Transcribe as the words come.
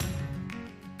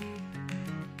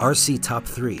RC Top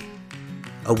 3,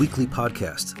 a weekly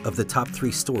podcast of the top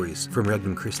 3 stories from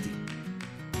Regnum Christi.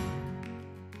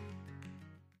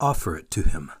 Offer it to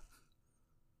Him.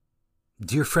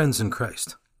 Dear friends in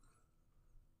Christ,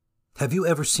 have you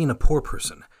ever seen a poor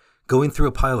person going through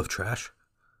a pile of trash?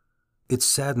 It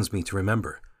saddens me to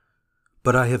remember,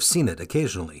 but I have seen it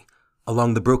occasionally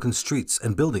along the broken streets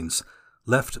and buildings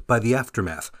left by the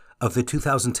aftermath of the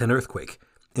 2010 earthquake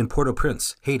in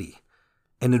Port-au-Prince, Haiti,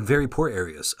 and in very poor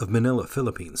areas of Manila,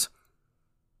 Philippines.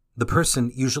 The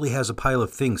person usually has a pile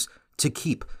of things to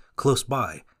keep close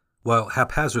by while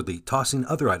haphazardly tossing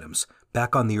other items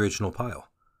back on the original pile.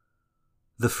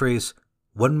 The phrase,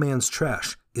 "one man's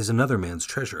trash is another man's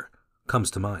treasure,"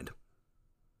 comes to mind.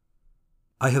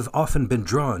 I have often been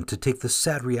drawn to take this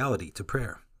sad reality to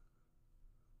prayer.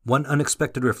 One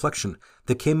unexpected reflection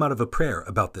that came out of a prayer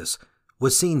about this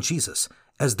was seeing Jesus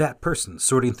as that person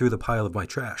sorting through the pile of my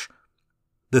trash,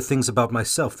 the things about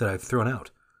myself that I've thrown out.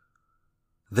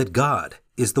 That God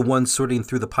is the one sorting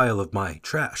through the pile of my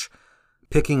trash,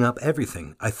 picking up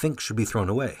everything I think should be thrown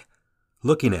away,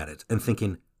 looking at it and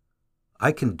thinking,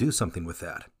 I can do something with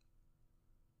that.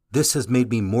 This has made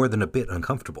me more than a bit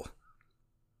uncomfortable.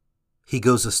 He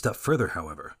goes a step further,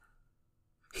 however.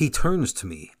 He turns to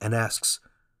me and asks,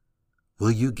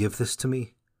 "Will you give this to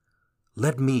me?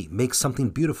 Let me make something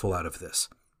beautiful out of this.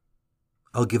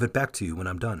 I'll give it back to you when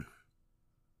I'm done."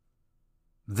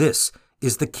 This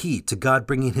is the key to God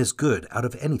bringing His good out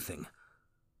of anything.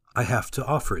 I have to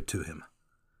offer it to Him.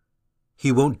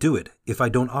 He won't do it if I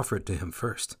don't offer it to Him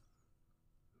first.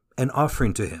 An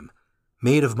offering to Him,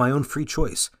 made of my own free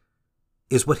choice,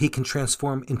 is what He can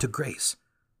transform into grace.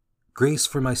 Grace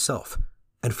for myself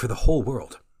and for the whole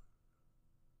world.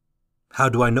 How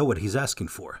do I know what He's asking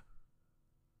for?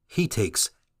 He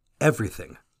takes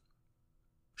everything.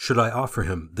 Should I offer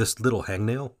Him this little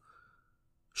hangnail?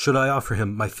 Should I offer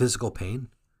Him my physical pain?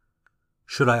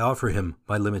 Should I offer Him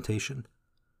my limitation?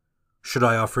 Should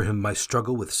I offer Him my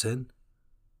struggle with sin?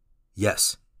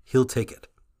 Yes, He'll take it.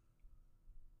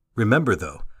 Remember,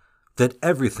 though, that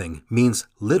everything means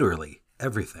literally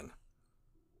everything.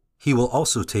 He will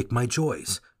also take my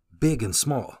joys, big and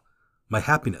small, my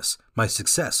happiness, my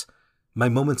success, my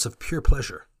moments of pure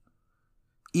pleasure.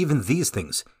 Even these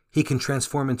things He can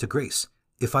transform into grace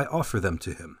if I offer them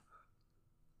to Him.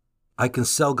 I can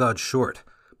sell God short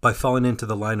by falling into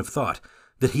the line of thought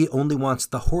that He only wants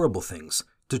the horrible things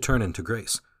to turn into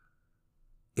grace.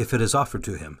 If it is offered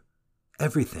to Him,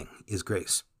 everything is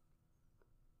grace.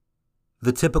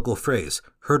 The typical phrase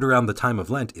heard around the time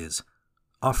of Lent is,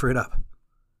 "Offer it up."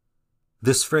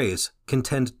 This phrase can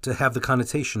tend to have the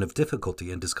connotation of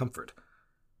difficulty and discomfort.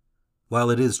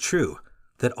 While it is true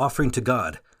that offering to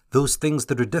God those things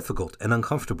that are difficult and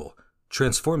uncomfortable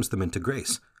transforms them into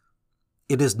grace,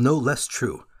 it is no less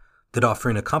true that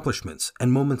offering accomplishments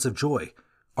and moments of joy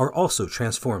are also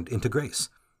transformed into grace.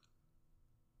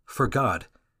 For God,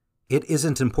 it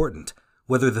isn't important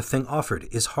whether the thing offered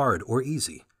is hard or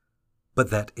easy, but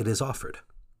that it is offered.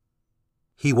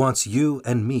 He wants you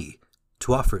and me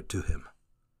to offer it to Him.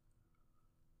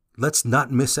 Let's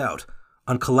not miss out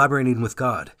on collaborating with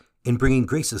God in bringing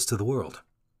graces to the world.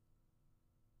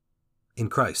 In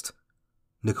Christ,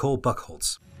 Nicole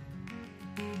Buchholz.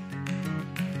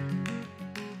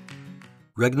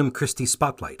 Regnum Christi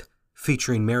Spotlight,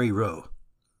 featuring Mary Rohe,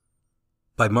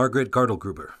 by Margaret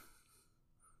Gardelgruber.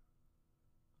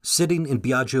 Sitting in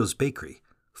Biagio's bakery,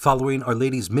 following Our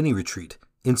Lady's mini-retreat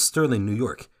in Sterling, New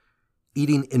York,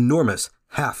 eating enormous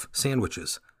half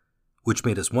sandwiches, which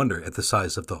made us wonder at the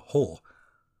size of the whole,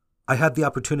 I had the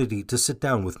opportunity to sit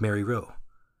down with Mary Rohe.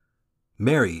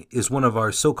 Mary is one of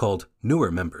our so-called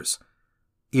newer members,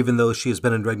 even though she has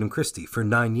been in Regnum Christi for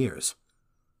 9 years.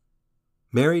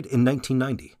 Married in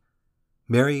 1990,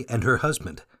 Mary and her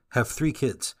husband have 3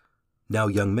 kids, now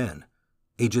young men,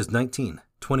 ages 19,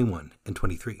 21, and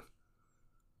 23.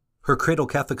 Her cradle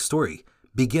Catholic story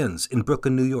begins in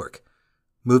Brooklyn, New York,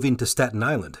 moving to Staten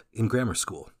Island in grammar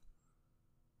school.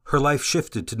 Her life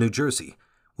shifted to New Jersey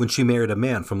when she married a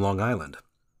man from Long Island.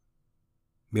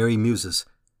 Mary muses,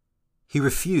 "He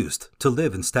refused to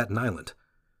live in Staten Island,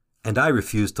 and I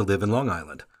refused to live in Long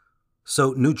Island,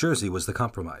 so New Jersey was the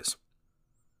compromise."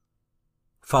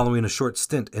 Following a short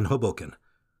stint in Hoboken,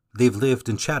 they've lived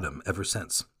in Chatham ever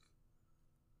since.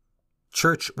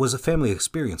 Church was a family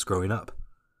experience growing up.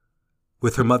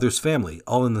 With her mother's family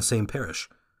all in the same parish,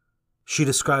 she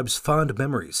describes fond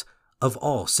memories of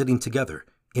all sitting together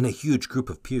in a huge group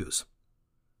of pews.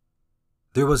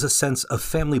 There was a sense of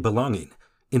family belonging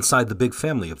inside the big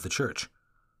family of the church.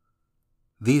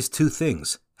 These two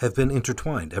things have been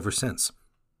intertwined ever since.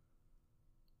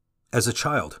 As a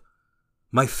child,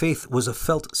 My faith was a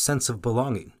felt sense of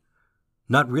belonging,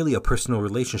 not really a personal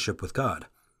relationship with God.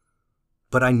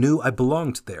 But I knew I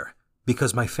belonged there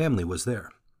because my family was there,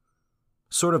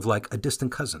 sort of like a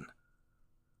distant cousin.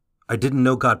 I didn't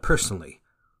know God personally,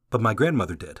 but my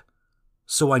grandmother did,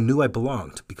 so I knew I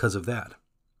belonged because of that.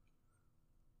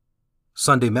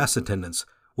 Sunday Mass attendance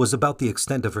was about the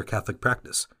extent of her Catholic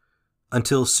practice,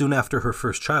 until soon after her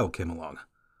first child came along.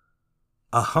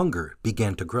 A hunger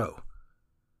began to grow.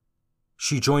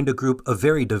 She joined a group of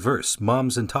very diverse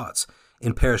moms and tots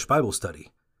in parish Bible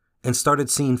study and started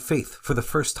seeing faith for the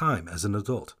first time as an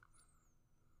adult.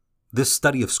 This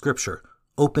study of Scripture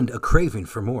opened a craving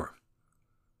for more.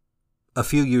 A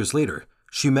few years later,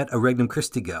 she met a Regnum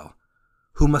Christi gal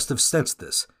who must have sensed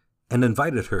this and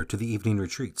invited her to the evening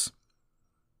retreats.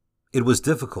 It was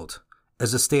difficult,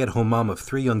 as a stay-at-home mom of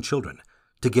 3 young children,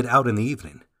 to get out in the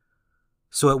evening,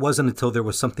 so it wasn't until there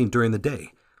was something during the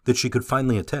day that she could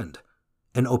finally attend,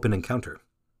 an open encounter.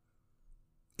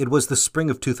 It was the spring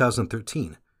of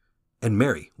 2013, and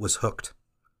Mary was hooked.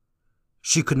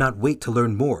 She could not wait to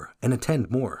learn more and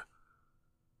attend more.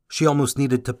 She almost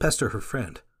needed to pester her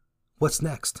friend. What's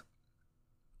next?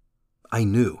 I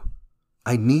knew.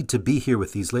 I need to be here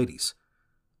with these ladies.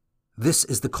 This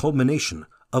is the culmination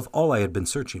of all I had been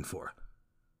searching for.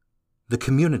 The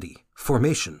community,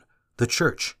 formation, the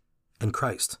church, and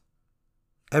Christ.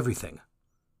 Everything.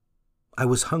 I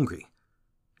was hungry,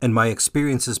 and my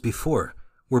experiences before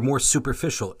were more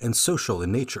superficial and social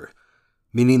in nature,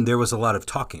 meaning there was a lot of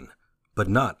talking, but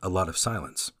not a lot of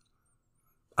silence.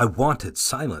 I wanted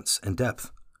silence and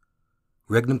depth.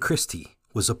 Regnum Christi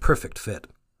was a perfect fit.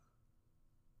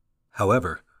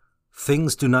 However,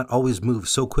 things do not always move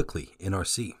so quickly in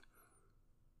RC.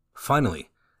 Finally,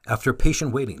 after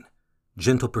patient waiting,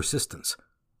 gentle persistence,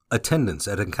 attendance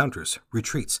at encounters,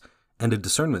 retreats, and a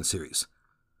discernment series,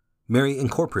 Mary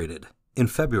incorporated in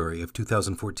February of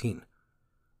 2014.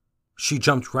 She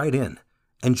jumped right in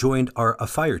and joined our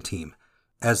Afire team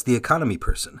as the economy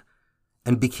person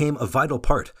and became a vital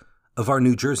part of our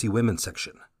New Jersey women's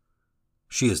section.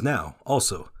 She is now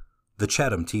also the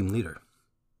Chatham team leader.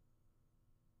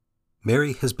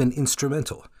 Mary has been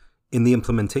instrumental in the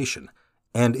implementation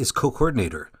and is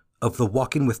co-coordinator of the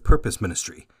Walking with Purpose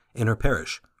ministry in her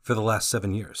parish for the last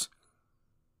 7 years.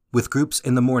 With groups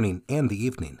in the morning and the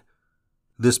evening,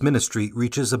 this ministry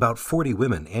reaches about 40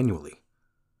 women annually.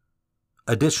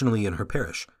 Additionally, in her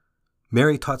parish,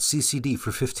 Mary taught CCD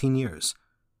for 15 years.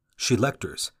 She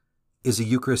lectors, is a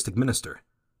Eucharistic minister,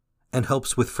 and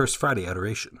helps with First Friday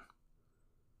adoration.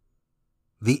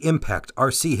 The impact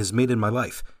RC has made in my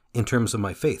life in terms of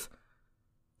my faith,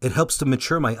 it helps to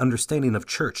mature my understanding of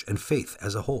church and faith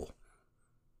as a whole.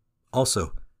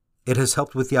 Also, it has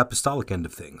helped with the apostolic end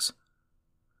of things.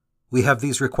 We have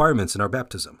these requirements in our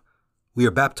baptism. We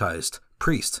are baptized,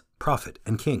 priest, prophet,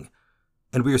 and king,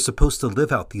 and we are supposed to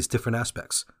live out these different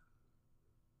aspects.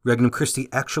 Regnum Christi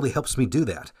actually helps me do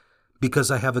that because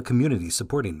I have a community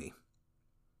supporting me.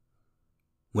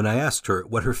 When I asked her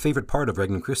what her favorite part of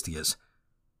Regnum Christi is,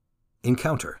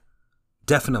 encounter.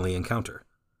 Definitely encounter.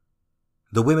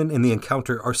 The women in the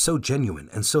encounter are so genuine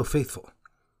and so faithful.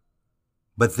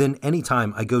 But then any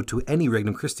time I go to any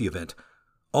Regnum Christi event,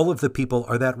 all of the people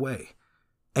are that way,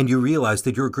 and you realize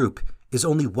that your group is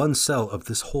only one cell of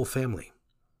this whole family.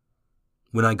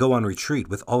 When I go on retreat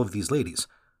with all of these ladies,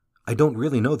 I don't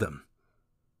really know them.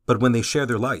 But when they share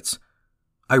their lights,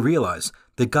 I realize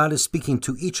that God is speaking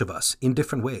to each of us in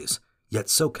different ways, yet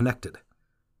so connected.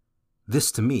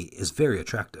 This to me is very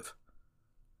attractive.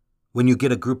 When you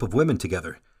get a group of women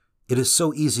together, it is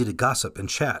so easy to gossip and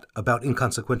chat about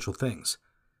inconsequential things.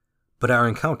 But our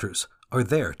encounters are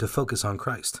there to focus on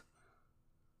Christ.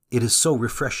 It is so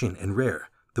refreshing and rare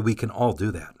that we can all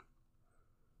do that.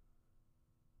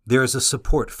 There is a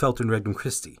support felt in Regnum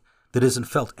Christi that isn't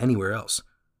felt anywhere else.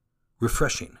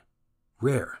 Refreshing.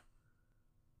 Rare.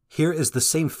 Here is the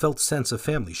same felt sense of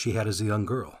family she had as a young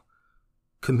girl.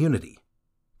 Community.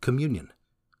 Communion.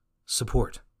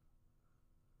 Support.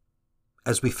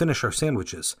 As we finish our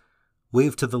sandwiches,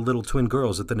 wave to the little twin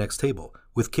girls at the next table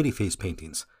with kitty face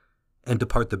paintings, and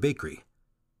depart the bakery.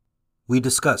 We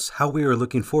discuss how we are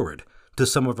looking forward to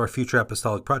some of our future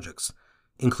apostolic projects,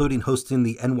 including hosting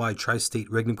the NY Tri-State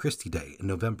Regnum Christi Day in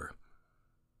November.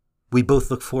 We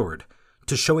both look forward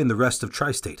to showing the rest of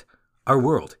Tri-State, our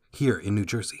world here in New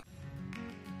Jersey.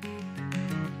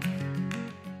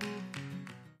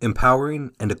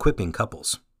 Empowering and Equipping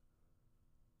Couples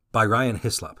by Ryan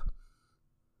Hislop.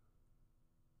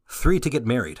 3 to Get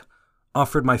Married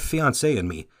offered my fiancé and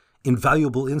me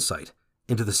invaluable insight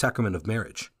into the sacrament of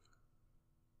marriage.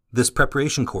 This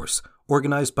preparation course,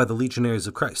 organized by the Legionaries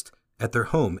of Christ at their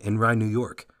home in Rye, New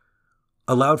York,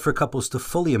 allowed for couples to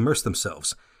fully immerse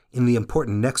themselves in the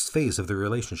important next phase of their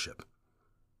relationship.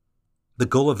 The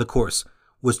goal of the course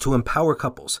was to empower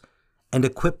couples and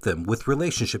equip them with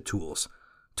relationship tools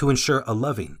to ensure a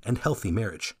loving and healthy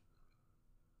marriage.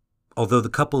 Although the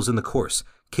couples in the course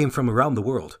came from around the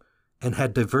world and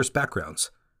had diverse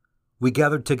backgrounds, we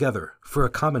gathered together for a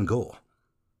common goal: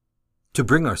 to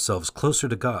bring ourselves closer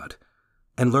to God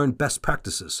and learn best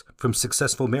practices from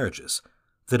successful marriages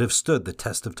that have stood the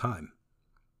test of time.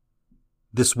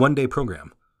 This one-day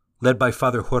program, led by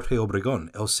Father Jorge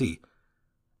Obregón, LC,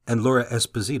 and Laura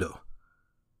Esposito,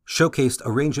 showcased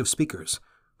a range of speakers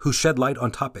who shed light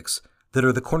on topics that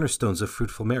are the cornerstones of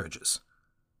fruitful marriages.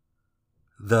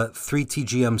 The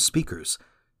 3TGM speakers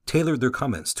tailored their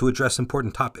comments to address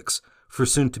important topics for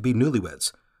soon-to-be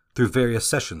newlyweds through various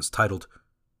sessions titled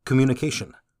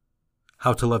Communication,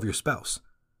 How to Love Your Spouse,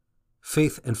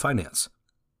 Faith and Finance,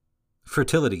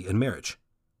 Fertility in Marriage,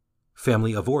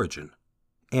 Family of Origin,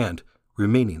 and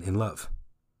Remaining in Love.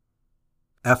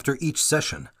 After each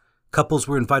session, couples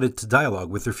were invited to dialogue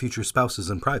with their future spouses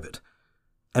in private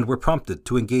and were prompted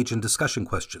to engage in discussion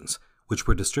questions, which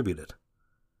were distributed.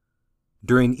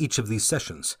 During each of these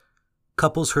sessions,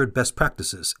 couples heard best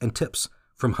practices and tips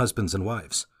from husbands and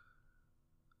wives.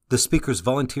 The speakers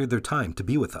volunteered their time to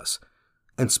be with us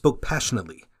and spoke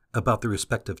passionately about their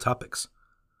respective topics.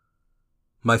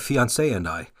 My fiancée and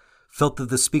I felt that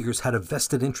the speakers had a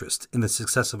vested interest in the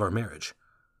success of our marriage.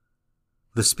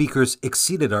 The speakers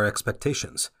exceeded our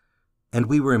expectations, and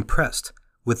we were impressed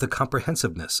with the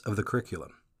comprehensiveness of the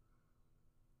curriculum.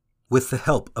 With the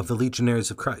help of the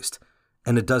Legionaries of Christ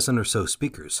and a dozen or so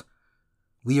speakers,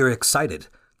 we are excited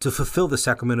to fulfill the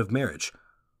sacrament of marriage,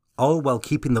 all while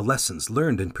keeping the lessons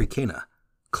learned in Pre-Cana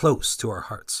close to our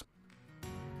hearts.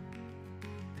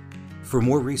 For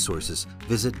more resources,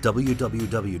 visit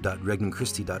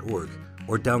www.regnumchristi.org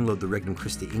or download the Regnum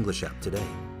Christi English app today.